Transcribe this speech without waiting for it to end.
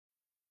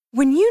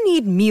When you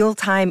need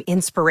mealtime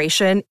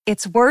inspiration,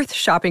 it's worth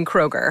shopping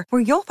Kroger,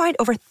 where you'll find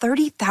over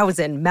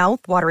 30,000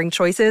 mouth-watering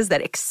choices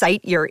that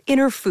excite your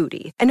inner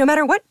foodie. And no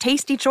matter what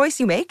tasty choice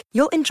you make,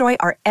 you'll enjoy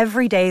our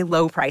everyday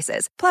low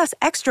prices, plus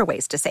extra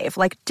ways to save,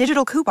 like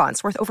digital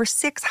coupons worth over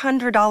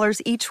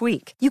 $600 each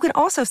week. You can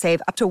also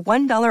save up to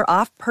 $1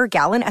 off per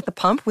gallon at the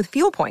pump with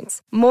fuel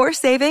points. More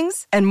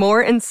savings and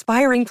more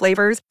inspiring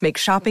flavors make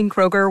shopping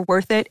Kroger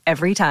worth it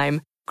every time.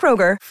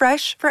 Kroger,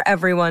 fresh for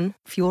everyone.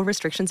 Fuel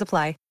restrictions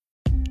apply.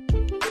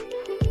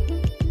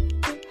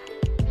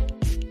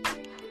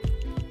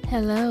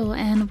 Hello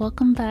and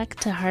welcome back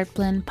to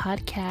Heartblend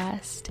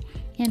Podcast.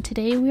 And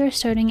today we are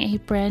starting a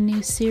brand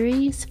new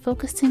series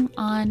focusing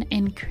on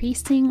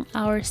increasing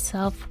our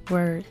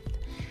self-worth.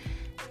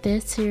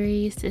 This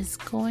series is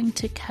going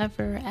to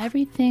cover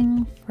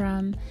everything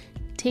from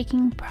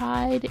taking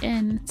pride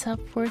in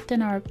self-worth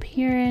in our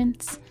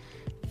appearance,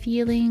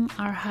 feeling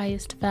our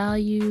highest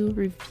value,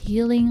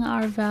 revealing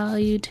our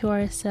value to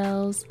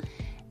ourselves,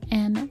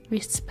 and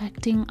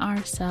respecting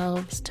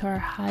ourselves to our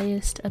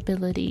highest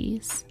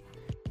abilities.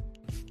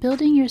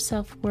 Building your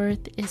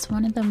self-worth is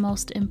one of the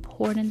most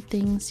important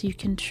things you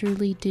can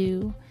truly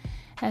do,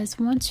 as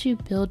once you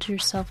build your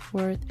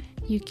self-worth,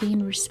 you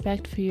gain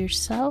respect for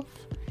yourself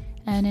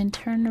and in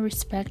turn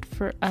respect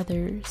for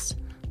others.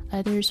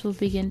 Others will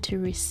begin to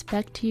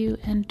respect you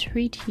and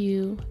treat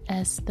you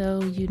as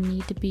though you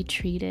need to be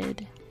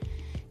treated.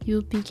 You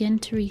will begin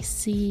to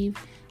receive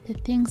the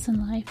things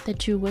in life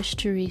that you wish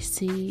to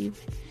receive.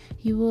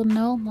 You will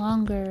no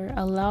longer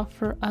allow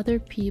for other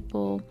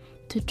people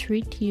to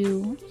treat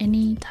you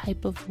any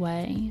type of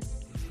way.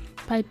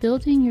 By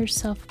building your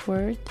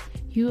self-worth,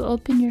 you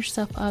open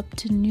yourself up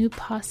to new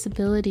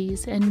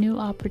possibilities and new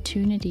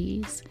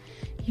opportunities.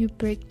 You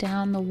break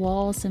down the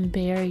walls and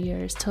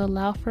barriers to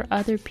allow for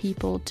other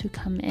people to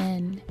come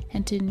in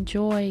and to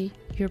enjoy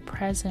your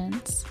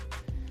presence.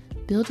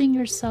 Building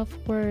your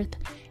self-worth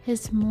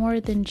is more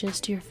than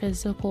just your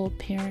physical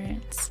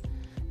appearance.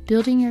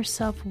 Building your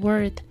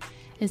self-worth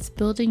is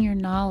building your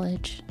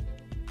knowledge.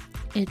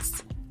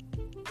 It's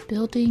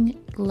building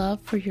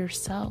love for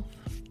yourself.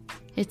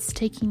 It's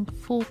taking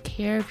full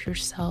care of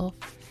yourself.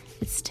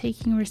 It's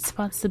taking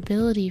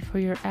responsibility for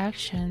your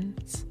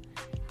actions.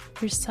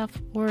 Your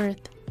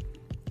self-worth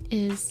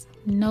is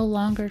no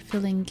longer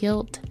feeling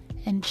guilt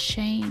and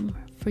shame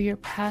for your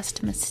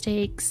past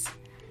mistakes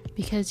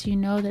because you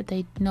know that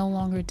they no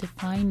longer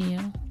define you.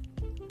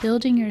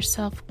 Building your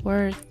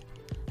self-worth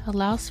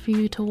allows for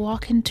you to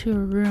walk into a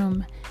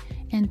room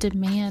and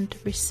demand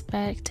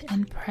respect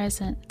and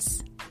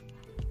presence.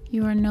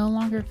 You are no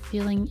longer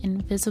feeling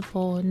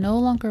invisible, no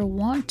longer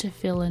want to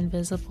feel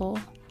invisible.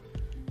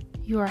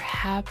 You are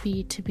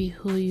happy to be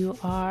who you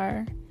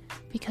are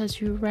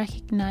because you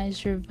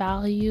recognize your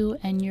value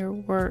and your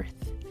worth.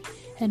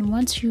 And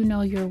once you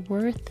know your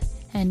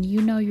worth and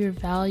you know your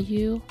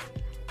value,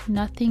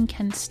 nothing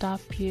can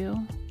stop you.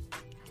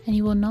 And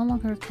you will no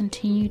longer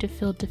continue to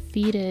feel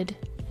defeated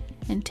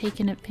and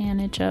taken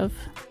advantage of.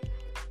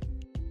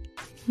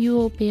 You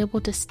will be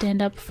able to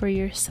stand up for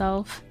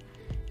yourself,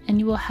 and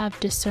you will have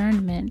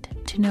discernment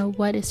to know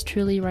what is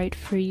truly right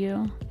for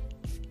you.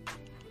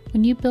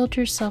 When you build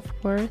your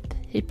self-worth,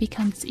 it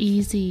becomes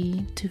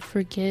easy to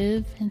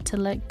forgive and to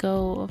let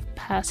go of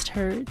past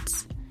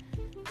hurts.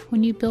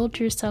 When you build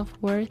your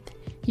self-worth,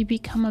 you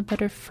become a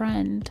better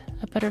friend,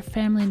 a better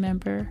family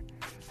member,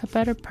 a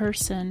better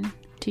person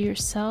to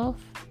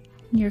yourself,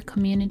 your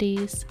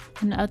communities,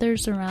 and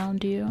others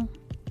around you.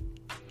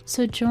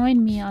 So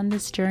join me on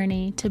this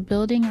journey to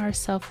building our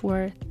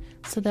self-worth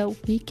so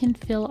that we can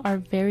feel our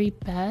very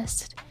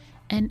best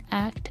and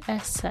act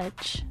as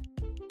such.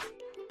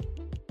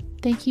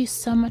 Thank you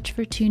so much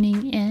for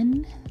tuning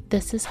in.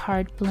 This is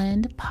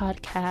Heartblend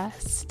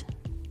Podcast.